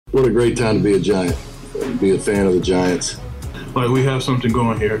What a great time to be a Giant, be a fan of the Giants. Like, we have something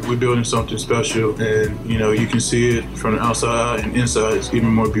going here. We're building something special, and, you can see it from the outside and inside. It's even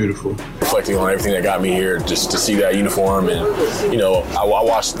more beautiful. Reflecting on everything that got me here, just to see that uniform, and, I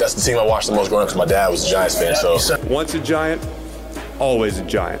watched. That's the team I watched the most growing up because my dad was a Giants fan, so. Once a Giant, always a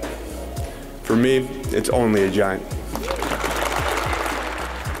Giant. For me, it's only a Giant.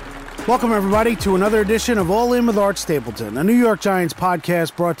 Welcome, everybody, to another edition of All In with Art Stapleton, a New York Giants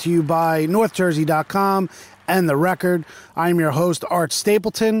podcast brought to you by NorthJersey.com and The Record. I'm your host, Art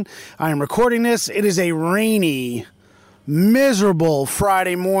Stapleton. I am recording this. It is a rainy, miserable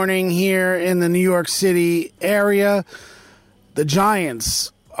Friday morning here in the New York City area. The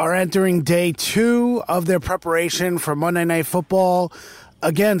Giants are entering day 2 of their preparation for Monday Night Football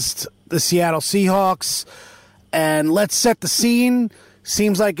against the Seattle Seahawks. And let's set the scene.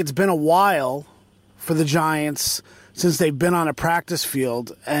 Seems like it's been a while for the Giants since they've been on a practice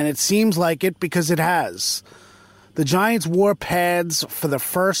field, and it seems like it because it has. The Giants wore pads for the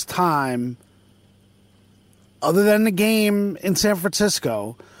first time, other than the game in San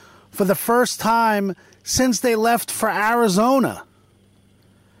Francisco, for the first time since they left for Arizona.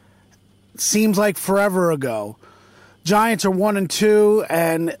 Seems like forever ago. Giants are 1-2,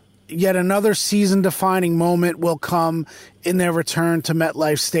 and yet another season-defining moment will come in their return to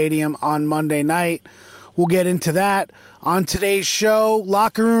MetLife Stadium on Monday night. We'll get into that on today's show.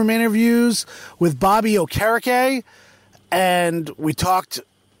 Locker room interviews with Bobby Okereke, and we talked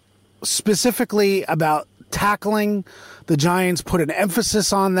specifically about tackling. The Giants put an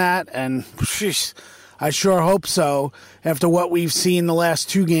emphasis on that, and I sure hope so. After what we've seen the last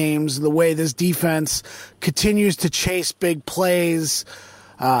 2 games, the way this defense continues to chase big plays,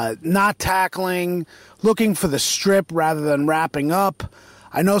 not tackling, looking for the strip rather than wrapping up.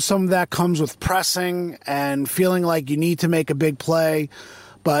 I know some of that comes with pressing and feeling like you need to make a big play,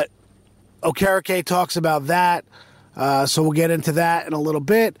 but Okereke talks about that, so we'll get into that in a little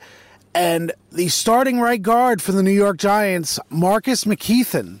bit. And the starting right guard for the New York Giants, Marcus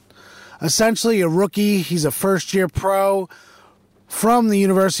McKethan, essentially a rookie. He's a first-year pro from the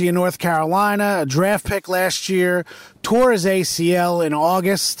University of North Carolina, a draft pick last year, tore his ACL in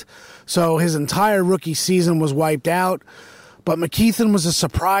August, so his entire rookie season was wiped out. But McKethan was a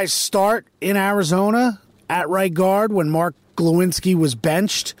surprise start in Arizona at right guard when Mark Glowinski was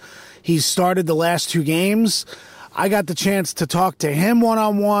benched. He started the last 2 games. I got the chance to talk to him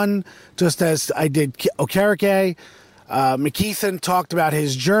one-on-one, just as I did Okereke. McKethan talked about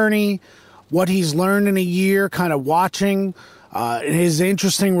his journey, what he's learned in a year, kind of watching his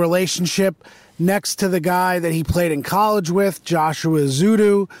interesting relationship next to the guy that he played in college with, Joshua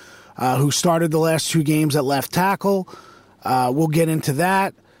Zudu, who started the last 2 games at left tackle. We'll get into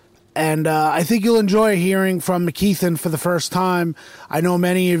that. And I think you'll enjoy hearing from McKethan for the first time. I know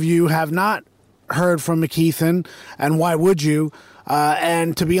many of you have not heard from McKethan, and why would you?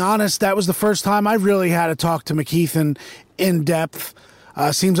 And to be honest, that was the first time I really had to talk to McKethan in depth.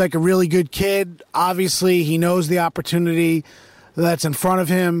 Seems like a really good kid. Obviously, he knows the opportunity that's in front of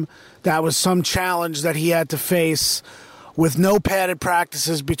him. That was some challenge that he had to face with no padded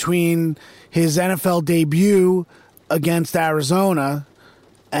practices between his NFL debut against Arizona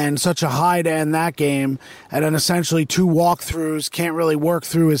and such a high to end that game, and then essentially 2 walkthroughs. Can't really work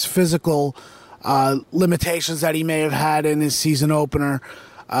through his physical limitations that he may have had in his season opener,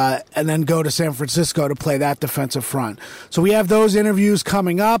 and then go to San Francisco to play that defensive front. So we have those interviews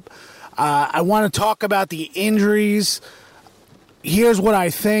coming up. I want to talk about the injuries. Here's what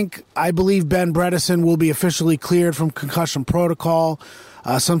I think. I believe Ben Bredesen will be officially cleared from concussion protocol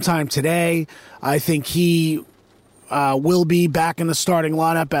sometime today. I think he will be back in the starting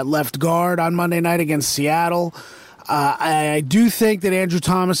lineup at left guard on Monday night against Seattle. I do think that Andrew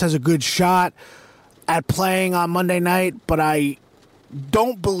Thomas has a good shot at playing on Monday night, but I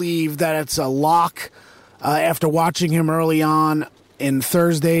don't believe that it's a lock after watching him early on in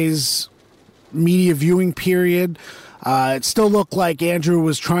Thursday's media viewing period. It still looked like Andrew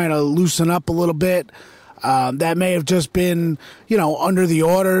was trying to loosen up a little bit. That may have just been, under the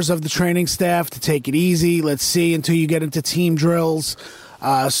orders of the training staff to take it easy. Let's see until you get into team drills.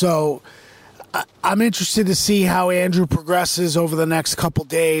 So I'm interested to see how Andrew progresses over the next couple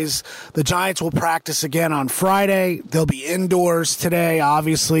days. The Giants will practice again on Friday. They'll be indoors today.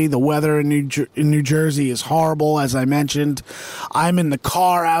 Obviously, the weather in New Jersey is horrible, as I mentioned. I'm in the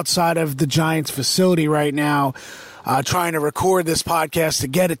car outside of the Giants facility right now, trying to record this podcast to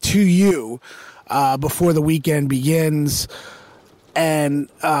get it to you before the weekend begins. And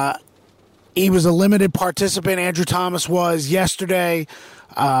he was a limited participant. Andrew Thomas was yesterday.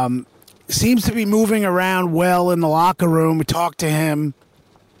 Seems to be moving around well in the locker room. We talked to him.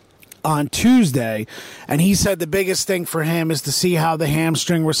 on Tuesday, and he said the biggest thing for him is to see how the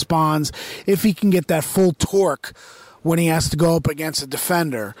hamstring responds, if he can get that full torque when he has to go up against a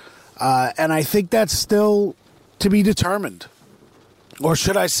defender. And I think that's still to be determined. Or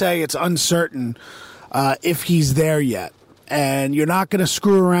should I say it's uncertain if he's there yet. And you're not going to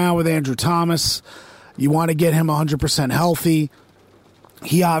screw around with Andrew Thomas. You want to get him 100% healthy.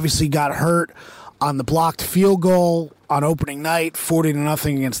 He obviously got hurt on the blocked field goal on opening night,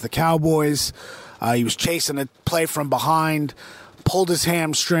 40-0 against the Cowboys. He was chasing a play from behind, pulled his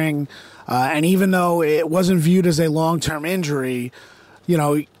hamstring, and even though it wasn't viewed as a long-term injury, you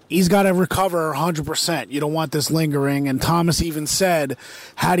know, he's got to recover 100%. You don't want this lingering. And Thomas even said,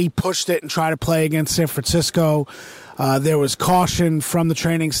 had he pushed it and tried to play against San Francisco, there was caution from the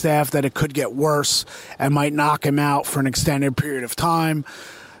training staff that it could get worse and might knock him out for an extended period of time.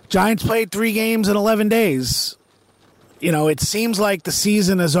 Giants played 3 games in 11 days. You know, it seems like the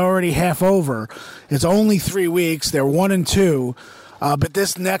season is already half over. It's only 3 weeks. They're 1-2. But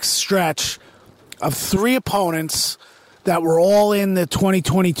this next stretch of 3 opponents that were all in the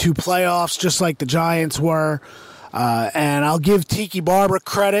 2022 playoffs, just like the Giants were. And I'll give Tiki Barber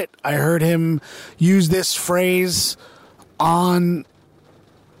credit. I heard him use this phrase on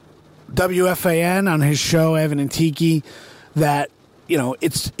WFAN on his show, Evan and Tiki, that, you know,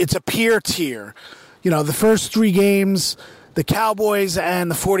 it's a peer tier. You know, the first 3 games, the Cowboys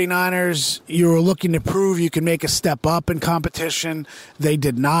and the 49ers, you were looking to prove you can make a step up in competition. They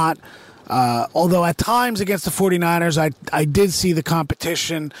did not. Although at times against the 49ers, I did see the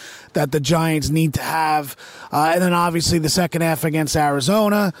competition that the Giants need to have. And then obviously the second half against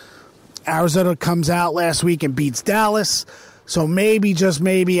Arizona. Arizona comes out last week and beats Dallas. So maybe, just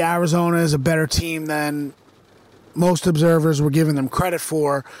maybe, Arizona is a better team than most observers were giving them credit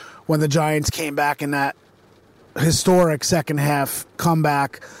for when the Giants came back in that historic second half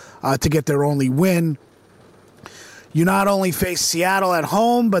comeback to get their only win. You not only face Seattle at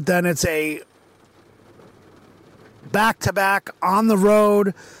home, but then it's a back-to-back on the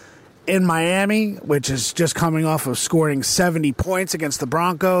road in Miami, which is just coming off of scoring 70 points against the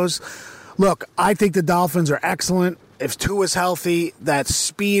Broncos. Look, I think the Dolphins are excellent. If Tua's healthy, that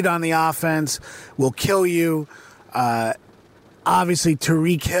speed on the offense will kill you. Obviously,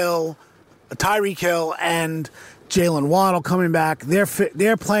 Tyreek Hill and Jalen Waddle coming back.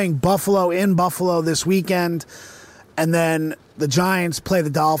 They're playing Buffalo in Buffalo this weekend. And then the Giants play the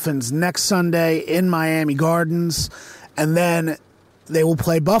Dolphins next Sunday in Miami Gardens. And then they will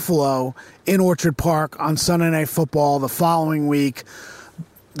play Buffalo in Orchard Park on Sunday Night Football the following week.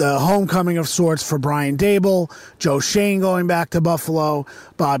 The homecoming of sorts for Brian Dable, Joe Shane going back to Buffalo,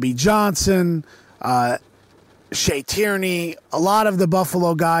 Bobby Johnson, Shea Tierney, a lot of the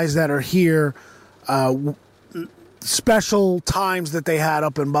Buffalo guys that are here, special times that they had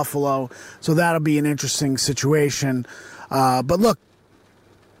up in Buffalo. So that'll be an interesting situation. But look,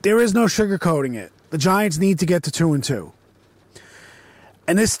 there is no sugarcoating it. The Giants need to get to 2-2.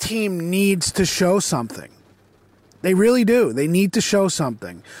 And this team needs to show something. They really do. They need to show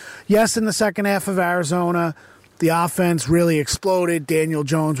something. Yes, in the second half of Arizona, the offense really exploded. Daniel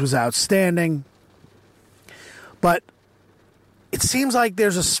Jones was outstanding. But it seems like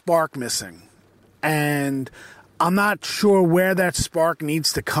there's a spark missing. And I'm not sure where that spark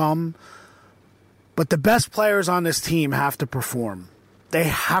needs to come. But the best players on this team have to perform. They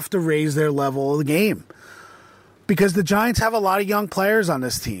have to raise their level of the game. Because the Giants have a lot of young players on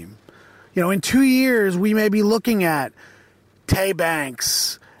this team. You know, in 2 years, we may be looking at Tay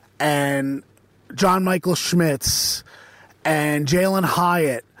Banks and John Michael Schmitz and Jalen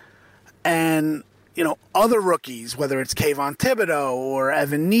Hyatt and, you know, other rookies, whether it's Kayvon Thibodeau or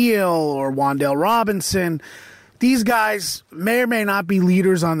Evan Neal or Wan'Dale Robinson. These guys may or may not be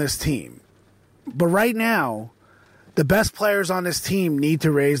leaders on this team. But right now, the best players on this team need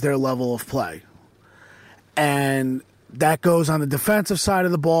to raise their level of play. And that goes on the defensive side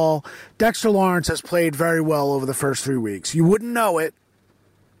of the ball. Dexter Lawrence has played very well over the first 3 weeks. You wouldn't know it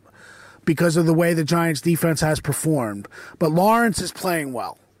because of the way the Giants' defense has performed. But Lawrence is playing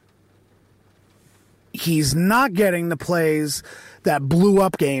well. He's not getting the plays that blew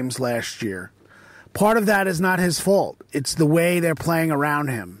up games last year. Part of that is not his fault. It's the way they're playing around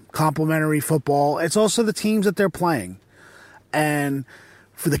him. Complementary football. It's also the teams that they're playing. And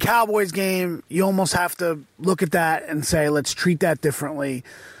for the Cowboys game, you almost have to look at that and say, let's treat that differently.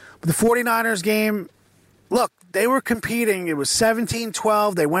 But the 49ers game, look, they were competing. It was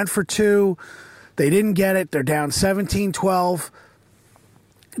 17-12. They went for 2. They didn't get it. They're down 17-12.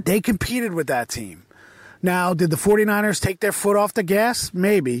 They competed with that team. Now, did the 49ers take their foot off the gas?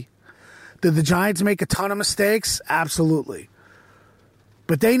 Maybe. Did the Giants make a ton of mistakes? Absolutely.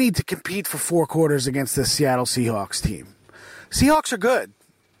 But they need to compete for 4 quarters against the Seattle Seahawks team. Seahawks are good.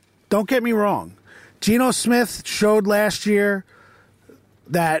 Don't get me wrong. Geno Smith showed last year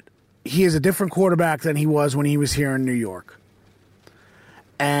that he is a different quarterback than he was when he was here in New York.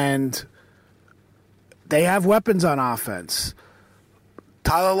 And they have weapons on offense.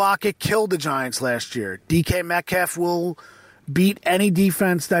 Tyler Lockett killed the Giants last year. DK Metcalf will beat any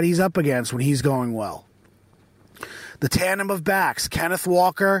defense that he's up against when he's going well. The tandem of backs, Kenneth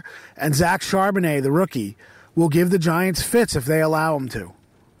Walker and Zach Charbonnet, the rookie, will give the Giants fits if they allow them to.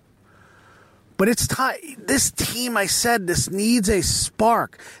 But it's time. This team, I said, this needs a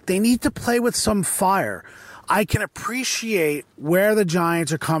spark. They need to play with some fire. I can appreciate where the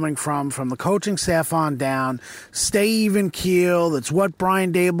Giants are coming from the coaching staff on down. Stay even keel. That's what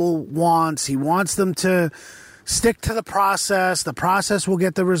Brian Dable wants. He wants them to stick to the process. The process will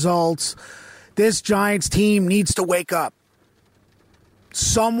get the results. This Giants team needs to wake up.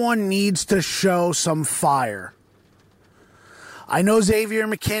 Someone needs to show some fire. I know Xavier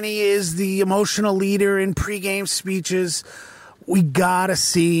McKinney is the emotional leader in pregame speeches. We got to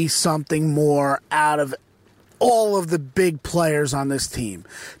see something more out of all of the big players on this team.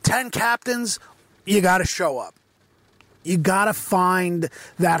 10 captains, you got to show up. You got to find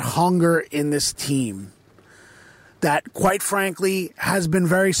that hunger in this team that, quite frankly, has been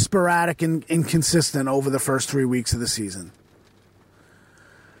very sporadic and inconsistent over the first 3 weeks of the season.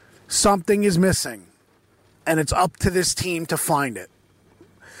 Something is missing, and it's up to this team to find it.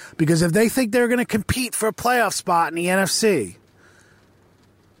 Because if they think they're going to compete for a playoff spot in the NFC,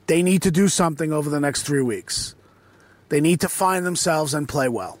 they need to do something over the next 3 weeks. They need to find themselves and play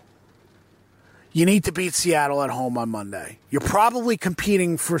well. You need to beat Seattle at home on Monday. You're probably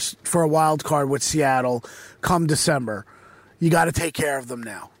competing for a wild card with Seattle come December. You got to take care of them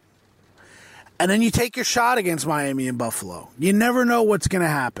now. And then you take your shot against Miami and Buffalo. You never know what's going to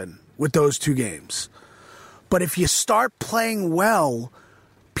happen with those 2 games. But if you start playing well,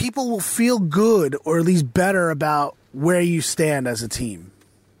 people will feel good or at least better about where you stand as a team.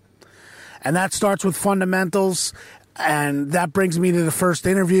 And that starts with fundamentals. And that brings me to the first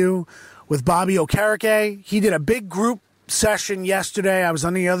interview with Bobby Okereke. He did a big group session yesterday. I was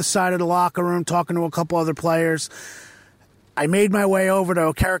on the other side of the locker room talking to a couple other players. I made my way over to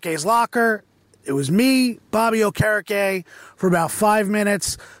Okereke's locker. It was me, Bobby Okereke, for about 5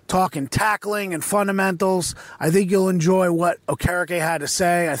 minutes talking tackling and fundamentals. I think you'll enjoy what Okereke had to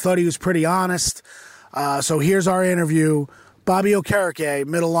say. I thought he was pretty honest. So here's our interview. Bobby Okereke,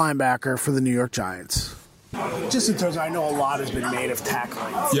 middle linebacker for the New York Giants. Just in terms of, I know a lot has been made of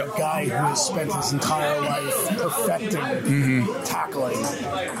tackling. Yep. A guy who has spent his entire life perfecting tackling.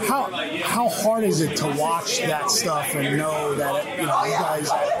 How hard is it to watch that stuff and know that you guys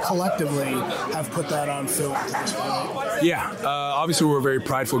collectively have put that on film to this point? Yeah, obviously we're a very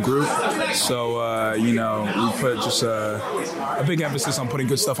prideful group, so we put just a big emphasis on putting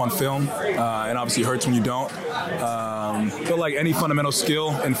good stuff on film, and obviously it hurts when you don't. But like any fundamental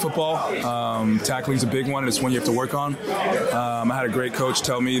skill in football, tackling's a big one. It's one you have to work on. I had a great coach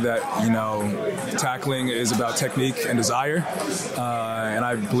tell me that tackling is about technique and desire, and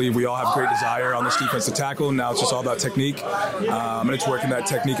I believe we all have great desire on this defense to tackle. Now it's just all about technique, and it's working that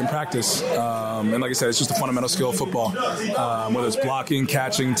technique in practice. And like I said, it's just a fundamental skill of football. Whether it's blocking,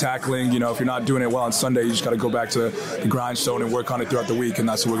 catching, tackling, if you're not doing it well on Sunday, you just got to go back to the grindstone and work on it throughout the week, and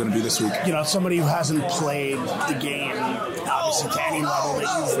that's what we're going to do this week. Somebody who hasn't played the game, obviously to any level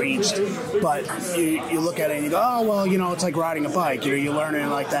that you've reached, but you look at it and you go, oh, well, it's like riding a bike. You learn it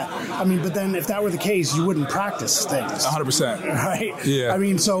like that. I mean, but then if that were the case, you wouldn't practice things. 100%. Right? Yeah. I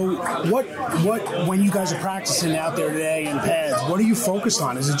mean, so what when you guys are practicing out there today in pads, what are you focused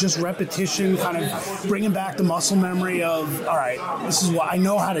on? Is it just repetition, kind of bringing back the muscle memory of, all right, this is what I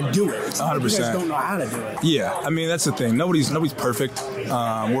know how to do it? 100%. You guys don't know how to do it. Yeah, I mean, that's the thing. Nobody's perfect.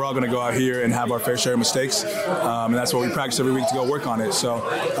 We're all going to go out here and have our fair share of mistakes, and that's what we practice every week to go work on it. So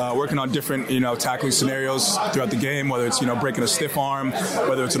working on different, tackling scenarios throughout the game, whether it's, breaking a stiff arm,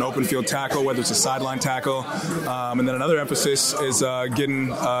 whether it's an open field tackle, whether it's a sideline tackle. And then another emphasis is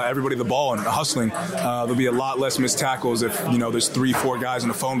getting everybody the ball and hustling. There'll be a lot less missed tackles if, there's 3-4 guys in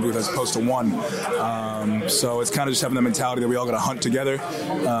the phone booth as opposed to 1. So it's kind of just having the mentality that we all got to hunt together,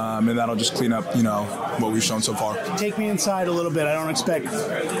 and that'll just clean up, what we've shown so far. Take me inside a little bit. I don't expect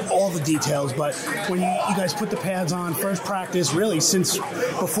all the details, but when you guys put the pads on, first practice really since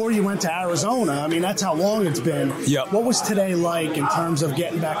before you went to Arizona. I mean, that's how long it's been. Yep. What was today like in terms of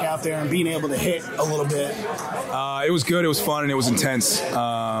getting back out there and being able to hit a little bit? It was good, it was fun, and it was intense.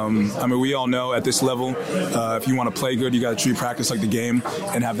 I mean, we all know at this level, if you want to play good, you got to treat practice like the game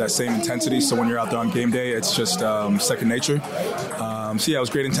and have that same intensity. So when you're out there on game day, it's just second nature. So yeah, it was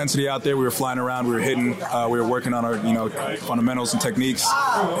great intensity out there. We were flying around, we were hitting, we were working on our fundamentals and techniques,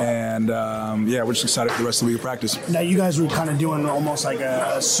 and yeah, we're just excited for the rest of the week of practice. Now you guys were kind of doing almost like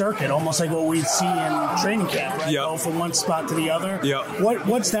a circuit, almost like what we'd see in training camp, right? Yep. Go from one spot to the other. Yep.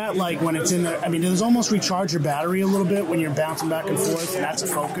 What's that like when it's in there? I mean, does it almost recharge your battery a little bit when you're bouncing back and forth, and that's a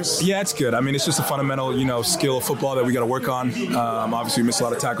focus? Yeah, it's good. I mean, it's just a fundamental, skill of football that we got to work on. Obviously, we missed a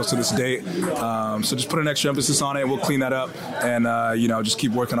lot of tackles to this date, so just put an extra emphasis on it. We'll clean that up, and just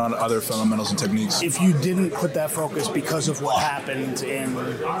keep working on other fundamentals and techniques. If you didn't put that focus because of what happened in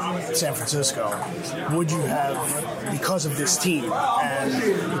San Francisco, would you have, because of this team and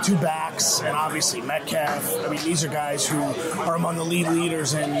the two backs and obviously Metcalf? I mean, these are guys who are among the lead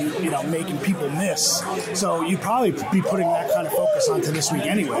leaders in making people miss. So you'd probably be putting that kind of focus onto this week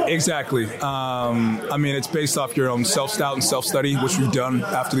anyway. Exactly. I mean, it's based off your own self-scout and self-study, which we've done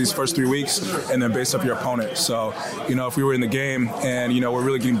after these first 3 weeks, and then based off your opponent. So, if we were in the game and, we're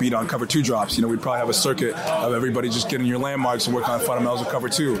really getting beat on cover 2 drops, we'd probably have a circuit of everybody just getting your landmarks and work on fundamentals of cover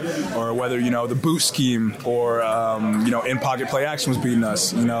 2, or whether, the boot scheme or, in-pocket play action was beating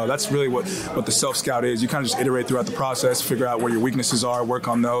us. That's really what the self-scout is. You kind of just iterate throughout the process, figure out where your weaknesses are, work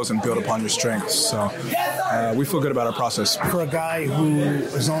on those, and build upon your strengths. So we feel good about our process. For a guy who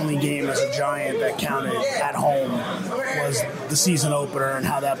his only game as a Giant that counted at home was the season opener and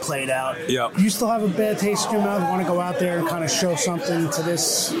how that played out. Yep. You still have a bad taste in your mouth? Want to go out there and kind of show something to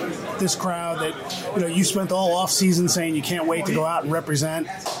this crowd that you spent all off season saying you can't wait to go out and represent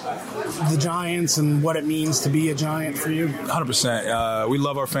the Giants and what it means to be a Giant for you? 100%. We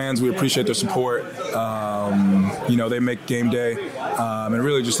love our fans. We appreciate their support. They make game day and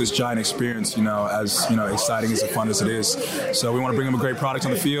really just this Giant experience, as exciting as fun as it is. So we want to bring them a great product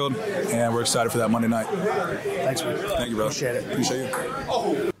on the field, and we're excited for that Monday night. Thanks, man. Thank you, brother. Appreciate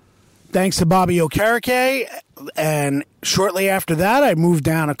you. Thanks to Bobby Okereke. And shortly after that, I moved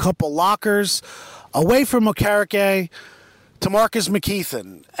down a couple lockers away from Okereke to Marcus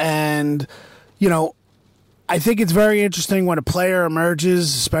McKethan. And, I think it's very interesting when a player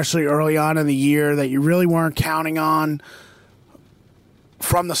emerges, especially early on in the year, that you really weren't counting on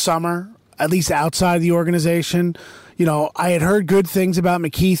from the summer, at least outside the organization. I had heard good things about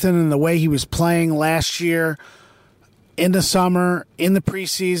McKethan and the way he was playing last year in the summer, in the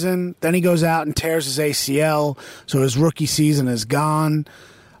preseason. Then he goes out and tears his ACL, so his rookie season is gone.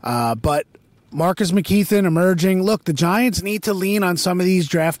 But Marcus McKethan emerging. Look, the Giants need to lean on some of these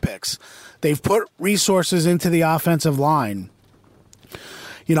draft picks. They've put resources into the offensive line.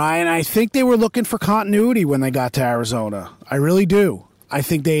 And I think they were looking for continuity when they got to Arizona. I really do. I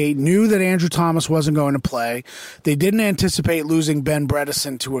think they knew that Andrew Thomas wasn't going to play. They didn't anticipate losing Ben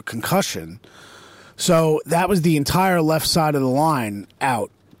Bredeson to a concussion. So that was the entire left side of the line out.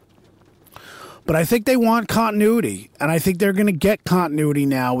 But I think they want continuity, and I think they're going to get continuity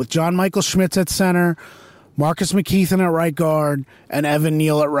now with John Michael Schmitz at center, Marcus McKethan at right guard, and Evan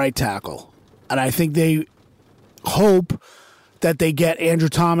Neal at right tackle. And I think they hope that they get Andrew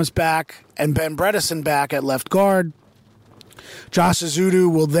Thomas back and Ben Bredeson back at left guard. Josh Azudu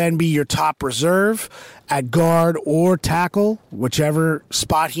will then be your top reserve at guard or tackle, whichever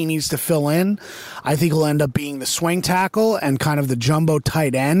spot he needs to fill in. I think he'll end up being the swing tackle and kind of the jumbo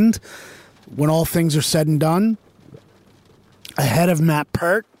tight end when all things are said and done, ahead of Matt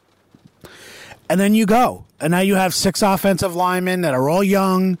Pert. And then you go. And now you have 6 offensive linemen that are all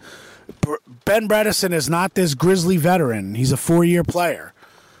young. Ben Bredeson is not this grizzly veteran. He's a 4-year player.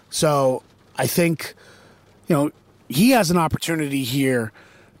 So I think, he has an opportunity here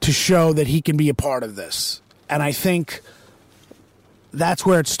to show that he can be a part of this. And I think that's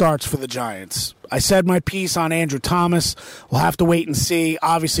where it starts for the Giants. I said my piece on Andrew Thomas. We'll have to wait and see.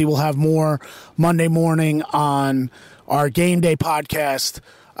 Obviously, we'll have more Monday morning on our Game Day podcast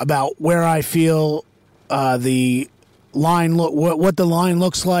about where I feel the line what the line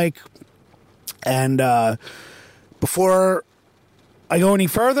looks like. And before I go any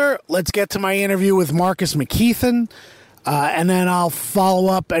further, let's get to my interview with Marcus McKethan, and then I'll follow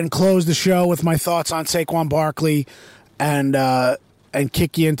up and close the show with my thoughts on Saquon Barkley and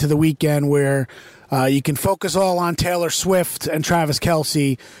kick you into the weekend where you can focus all on Taylor Swift and Travis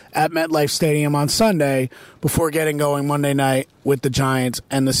Kelce at MetLife Stadium on Sunday before getting going Monday night with the Giants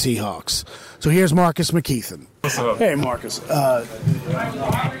and the Seahawks. So here's Marcus McKethan. What's up? Hey, Marcus.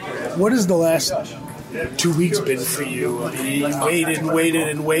 What is the last 2 weeks been for you? I mean, you waited and waited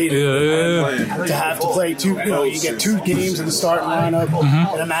and waited to have to play two. You get 2 games in the starting lineup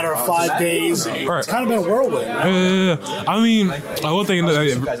in a matter of 5 days. It's kind of been a whirlwind. Right? I mean, one thing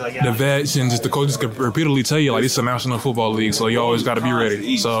the vets and just the coaches could repeatedly tell you, like, it's a National Football League, so you always got to be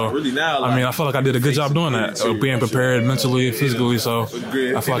ready. So, I mean, I feel like I did a good job doing that, being prepared mentally, physically. So,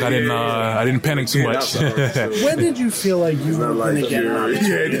 I feel like I didn't panic too much. When did you feel like you were going to get an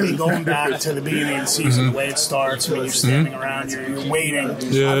opportunity? Going back to the beginning of the season, the way it starts, when you're standing around, you're waiting,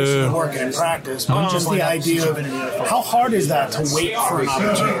 obviously you're working in practice, but just the idea of how hard is that to wait for an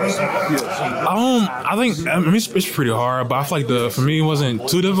opportunity? I think it's pretty hard, but I feel like for me it wasn't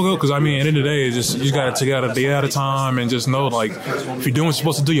too difficult because, I mean, at the end of the day, it's just you got to take out a day at a time and just know, like, if you're doing what you're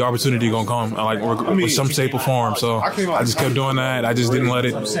supposed to do, your opportunity gonna come, like, with some shape or form. So I just kept doing that. I just didn't let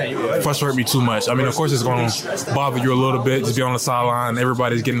it frustrate me too much. I mean, of course, it's going to bother you a little bit, just be on the sideline,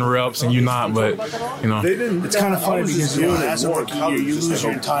 everybody's getting reps and you're not, but, you know. It's kind of funny because as a rookie year, you lose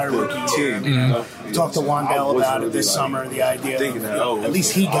your entire rookie year. Talked to Wandell about it this summer, the idea of, at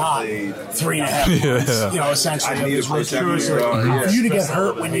least he got 3.5 months, essentially, of his rookie year. For you to get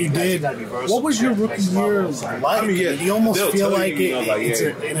hurt when you did, what was your rookie year like? Do you almost feel like it's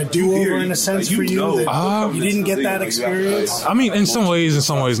a do-over in a sense for you, that you didn't get that experience? I mean, in some ways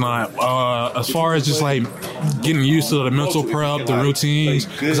not. As far as just, like, getting used to the mental prep, the routines,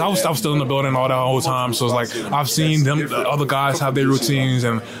 because I was still in the building all that whole time, so it's like I've seen the other guys have their routines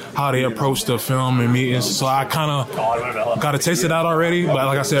and how they approach the film and meetings, so I kind of got to taste it out already. But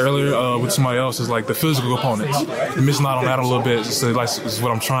like I said earlier with somebody else, is like the physical components. You're missing out on that a little bit. So it's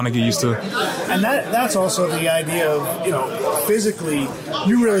what I'm trying to get used to. And that's also the idea of, physically,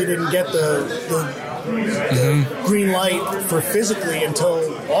 you really didn't get the green light for physically until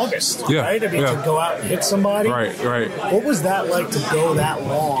August, right? I mean, to go out and hit somebody. Right. What was that like to go that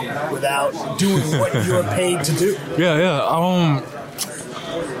long without doing what you were paid to do?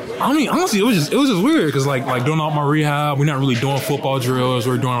 I mean, honestly, it was just weird because like doing all my rehab, we're not really doing football drills.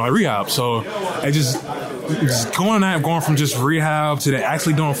 We're doing like rehab, so it just going from just rehab to then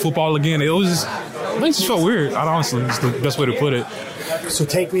actually doing football again. It just felt weird. Honestly, it's the best way to put it. So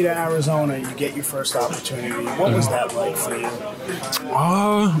take me to Arizona. You get your first opportunity. What was that like for you?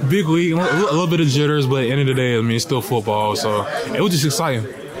 Big league, a little bit of jitters, but at the end of the day, I mean, it's still football, so it was just exciting.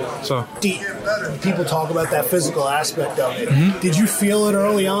 So people talk about that physical aspect of it. Did you feel it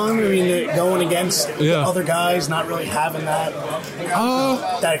early on? I mean, going against the other guys, not really having that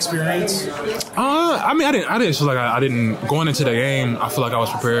experience. I mean, I didn't feel like I didn't going into the game. I feel like I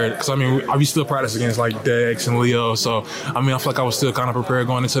was prepared because I mean, I still practice against like Dex and Leo. So I mean, I feel like I was still kind of prepared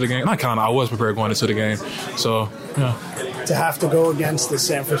going into the game. I was prepared going into the game. So yeah. To have to go against the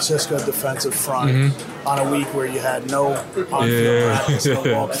San Francisco defensive front on a week where you had no on-field practice, no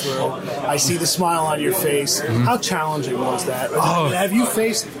walkthrough. I see the smile on your face. How challenging was that? Have you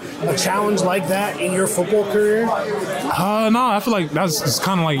faced a challenge like that in your football career? No, I feel like that's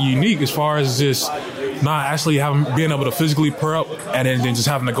kind of like unique as far as just not actually being able to physically prep and then just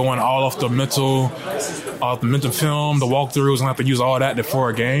having to go in all off the mental film, the walkthroughs, and have to use all that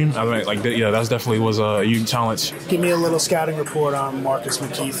for a game. I mean, that definitely was a huge challenge. Give me a little scouting report on Marcus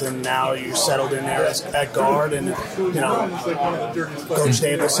McKethan. Now you're settled in there at guard, and Coach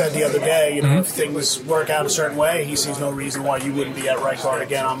Davis said the other day, if things work out a certain way, he sees no reason why you wouldn't be at right guard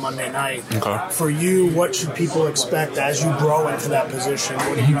again on Monday night. Okay. For you, what should people expect as you grow into that position?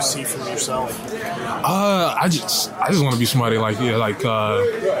 What do you see from yourself? I just want to be somebody you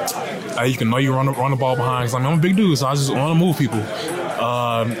can know you run the ball behind. I mean, I'm a big dude, so I just want to move people.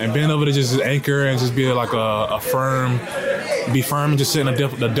 And being able to just anchor and just be like be firm and just sit in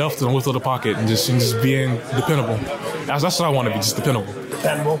the depth and width of the pocket and just being dependable. That's what I want to be, just dependable.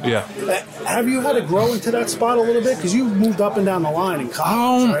 Dependable? Yeah. Have you had to grow into that spot a little bit? Because you moved up and down the line in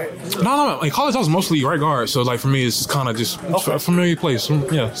college, right? No. In college, I was mostly right guard. So, for me, it's kind of just a familiar place.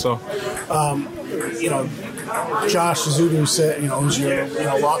 Yeah, so. Josh Zudu said, who's your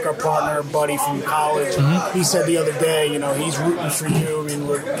locker partner, buddy from college. He said the other day, he's rooting for you. I mean,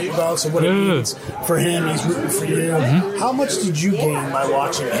 regardless of what it means for him, he's rooting for you. How much did you gain by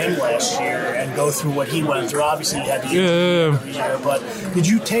watching him last year and go through what he went through? Obviously, you had the injury every year, but did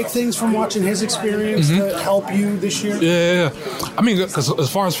you take things from watching his experience to help you this year? Yeah. I mean, because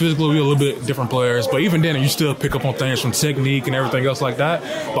as far as physically, we're a little bit different players, but even then, you still pick up on things from technique and everything else like that.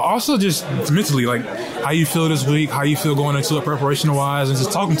 But also just mentally, like how you feel this week, how you feel going into it preparation-wise, and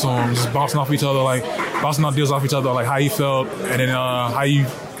just talking to them, just bouncing off each other, bouncing off deals off each other, like how you felt, and then how you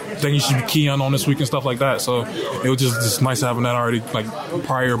thing you should be keying on this week and stuff like that. So it was just nice having that already, like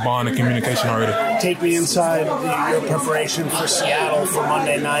prior bond and communication already. Take me inside your preparation for Seattle for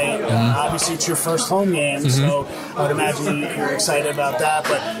Monday night. Obviously, it's your first home game, so I would imagine you're excited about that.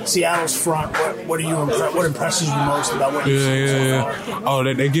 But Seattle's front, what impresses you most about what you've seen so far?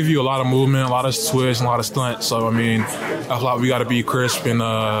 Oh, they give you a lot of movement, a lot of switch, and a lot of stunts. So I mean, I thought we got to be crisp and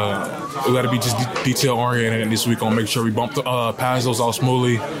we got to be just detail oriented this week on make sure we bump the pass those all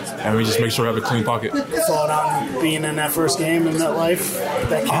smoothly, and we just make sure we have a clean pocket. Thought on being in that first game in that life?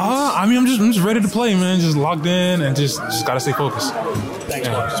 That counts? I mean, I'm just ready to play, man. Just locked in and just got to stay focused. Thanks,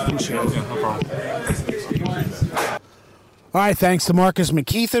 Marcus. Appreciate it. Yeah, no problem. All right, thanks to Marcus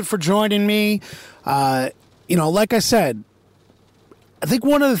McKethan for joining me. Like I said, I think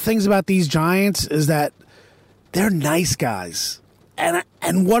one of the things about these Giants is that they're nice guys.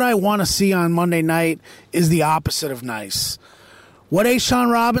 And what I want to see on Monday night is the opposite of nice. What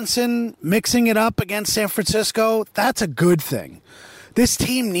A'Shawn Robinson mixing it up against San Francisco, that's a good thing. This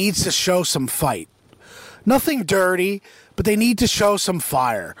team needs to show some fight. Nothing dirty, but they need to show some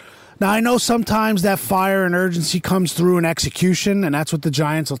fire. Now, I know sometimes that fire and urgency comes through in execution, and that's what the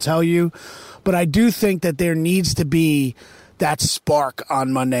Giants will tell you. But I do think that there needs to be that spark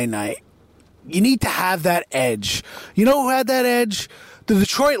on Monday night. You need to have that edge. You know who had that edge? The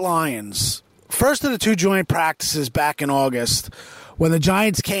Detroit Lions. First of the two joint practices back in August, when the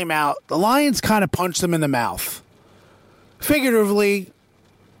Giants came out, the Lions kind of punched them in the mouth. Figuratively,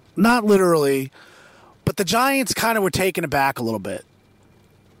 not literally, but the Giants kind of were taken aback a little bit.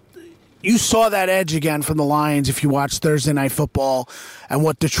 You saw that edge again from the Lions if you watched Thursday Night Football and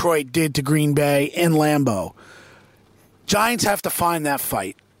what Detroit did to Green Bay in Lambeau. Giants have to find that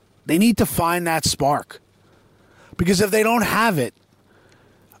fight. They need to find that spark. Because if they don't have it,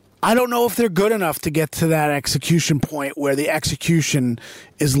 I don't know if they're good enough to get to that execution point where the execution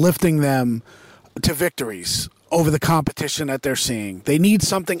is lifting them to victories over the competition that they're seeing. They need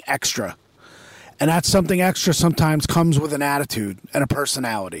something extra. And that something extra sometimes comes with an attitude and a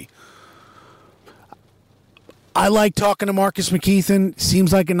personality. I like talking to Marcus McKethan.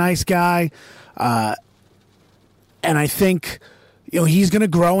 Seems like a nice guy. And I think he's going to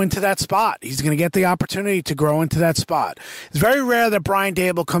grow into that spot. He's going to get the opportunity to grow into that spot. It's very rare that Brian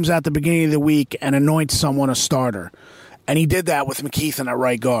Daboll comes out at the beginning of the week and anoints someone a starter. And he did that with McKethan at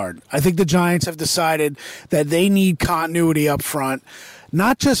right guard. I think the Giants have decided that they need continuity up front,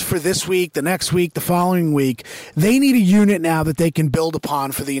 not just for this week, the next week, the following week. They need a unit now that they can build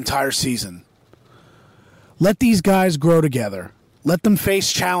upon for the entire season. Let these guys grow together. Let them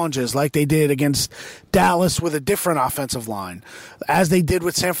face challenges like they did against Dallas with a different offensive line, as they did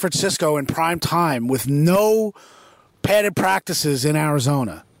with San Francisco in prime time with no padded practices in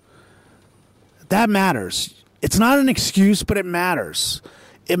Arizona. That matters. It's not an excuse, but it matters.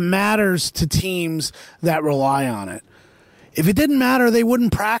 It matters to teams that rely on it. If it didn't matter, they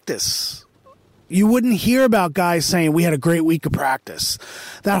wouldn't practice. You wouldn't hear about guys saying we had a great week of practice.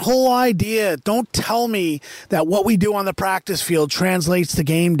 That whole idea, don't tell me that what we do on the practice field translates to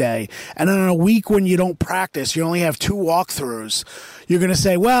game day. And in a week when you don't practice, you only have 2 walkthroughs, you're going to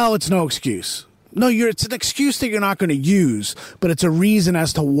say, well, it's no excuse. No, it's an excuse that you're not going to use, but it's a reason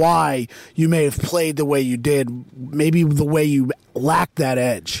as to why you may have played the way you did, maybe the way you lacked that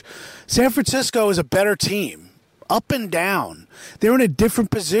edge. San Francisco is a better team. Up and down. They're in a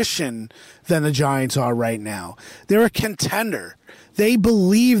different position than the Giants are right now. They're a contender. They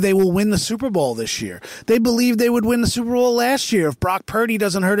believe they will win the Super Bowl this year. They believe they would win the Super Bowl last year if Brock Purdy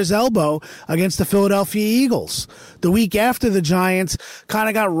doesn't hurt his elbow against the Philadelphia Eagles. The week after, the Giants kind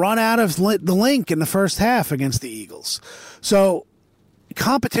of got run out of the link in the first half against the Eagles. So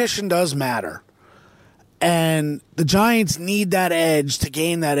competition does matter. And the Giants need that edge to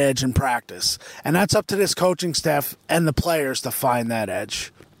gain that edge in practice. And that's up to this coaching staff and the players to find that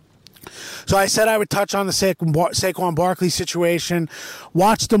edge. So I said I would touch on the Saquon Barkley situation.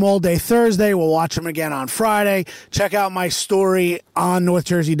 Watched them all day Thursday. We'll watch them again on Friday. Check out my story on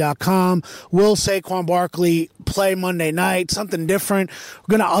NorthJersey.com. Will Saquon Barkley play Monday night? Something different.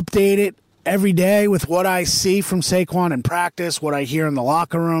 We're going to update it every day with what I see from Saquon in practice, what I hear in the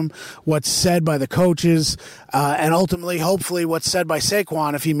locker room, what's said by the coaches, and ultimately, hopefully, what's said by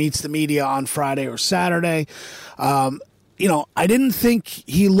Saquon if he meets the media on Friday or Saturday. I didn't think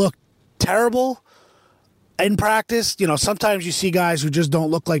he looked terrible in practice. Sometimes you see guys who just don't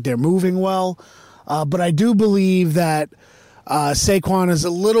look like they're moving well, but I do believe that Saquon is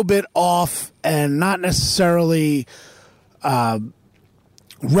a little bit off and not necessarily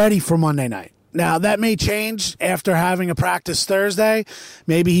ready for Monday night. Now, that may change after having a practice Thursday.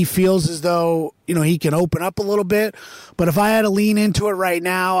 Maybe he feels as though, he can open up a little bit. But if I had to lean into it right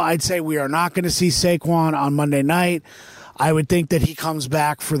now, I'd say we are not going to see Saquon on Monday night. I would think that he comes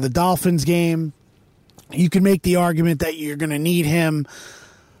back for the Dolphins game. You can make the argument that you're going to need him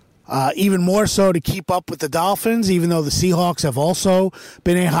even more so to keep up with the Dolphins, even though the Seahawks have also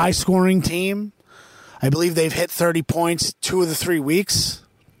been a high-scoring team. I believe they've hit 30 points 2 of the 3 weeks.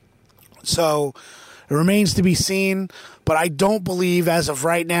 So it remains to be seen, but I don't believe as of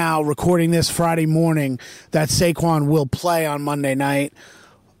right now, recording this Friday morning, that Saquon will play on Monday night.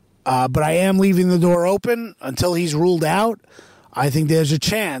 But I am leaving the door open until he's ruled out. I think there's a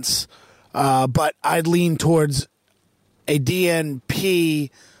chance, but I'd lean towards a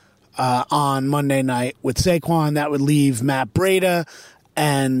DNP on Monday night with Saquon. That would leave Matt Breida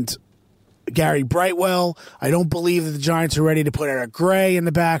and Gary Brightwell. I don't believe that the Giants are ready to put Eric Gray in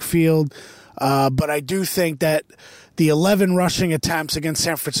the backfield, but I do think that the 11 rushing attempts against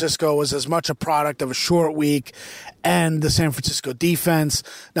San Francisco was as much a product of a short week and the San Francisco defense.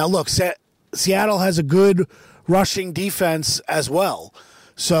 Now, look, Seattle has a good rushing defense as well,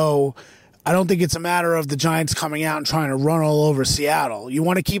 so I don't think it's a matter of the Giants coming out and trying to run all over Seattle. You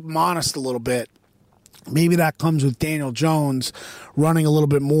want to keep them honest a little bit. Maybe that comes with Daniel Jones running a little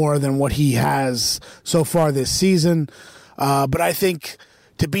bit more than what he has so far this season. But I think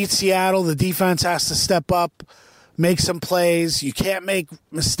to beat Seattle, the defense has to step up, make some plays. You can't make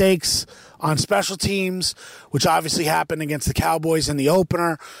mistakes on special teams, which obviously happened against the Cowboys in the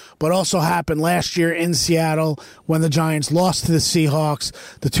opener, but also happened last year in Seattle when the Giants lost to the Seahawks,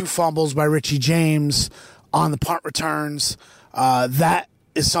 the 2 fumbles by Richie James on the punt returns. That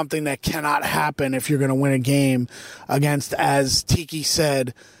is something that cannot happen if you're going to win a game against, as Tiki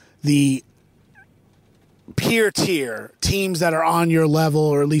said, the peer tier teams that are on your level,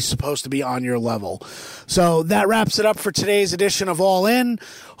 or at least supposed to be on your level. So that wraps it up for today's edition of All In.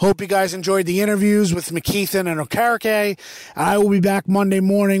 Hope you guys enjoyed the interviews with McKethan and Okereke. I will be back Monday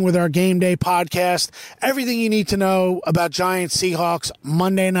morning with our Game Day podcast. Everything you need to know about Giants Seahawks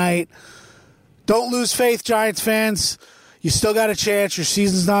Monday night. Don't lose faith, Giants fans. You still got a chance. Your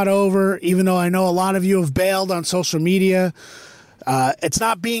season's not over, even though I know a lot of you have bailed on social media. It's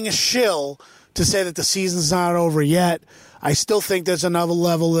not being a shill to say that the season's not over yet. I still think there's another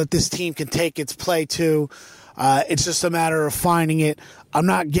level that this team can take its play to. It's just a matter of finding it. I'm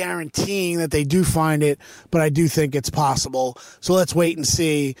not guaranteeing that they do find it, but I do think it's possible. So let's wait and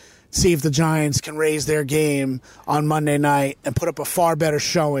see if the Giants can raise their game on Monday night and put up a far better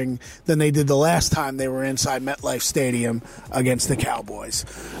showing than they did the last time they were inside MetLife Stadium against the Cowboys.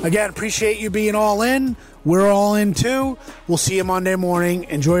 Again, appreciate you being all in. We're all in too. We'll see you Monday morning.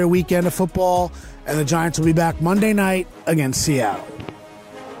 Enjoy a weekend of football, and the Giants will be back Monday night against Seattle.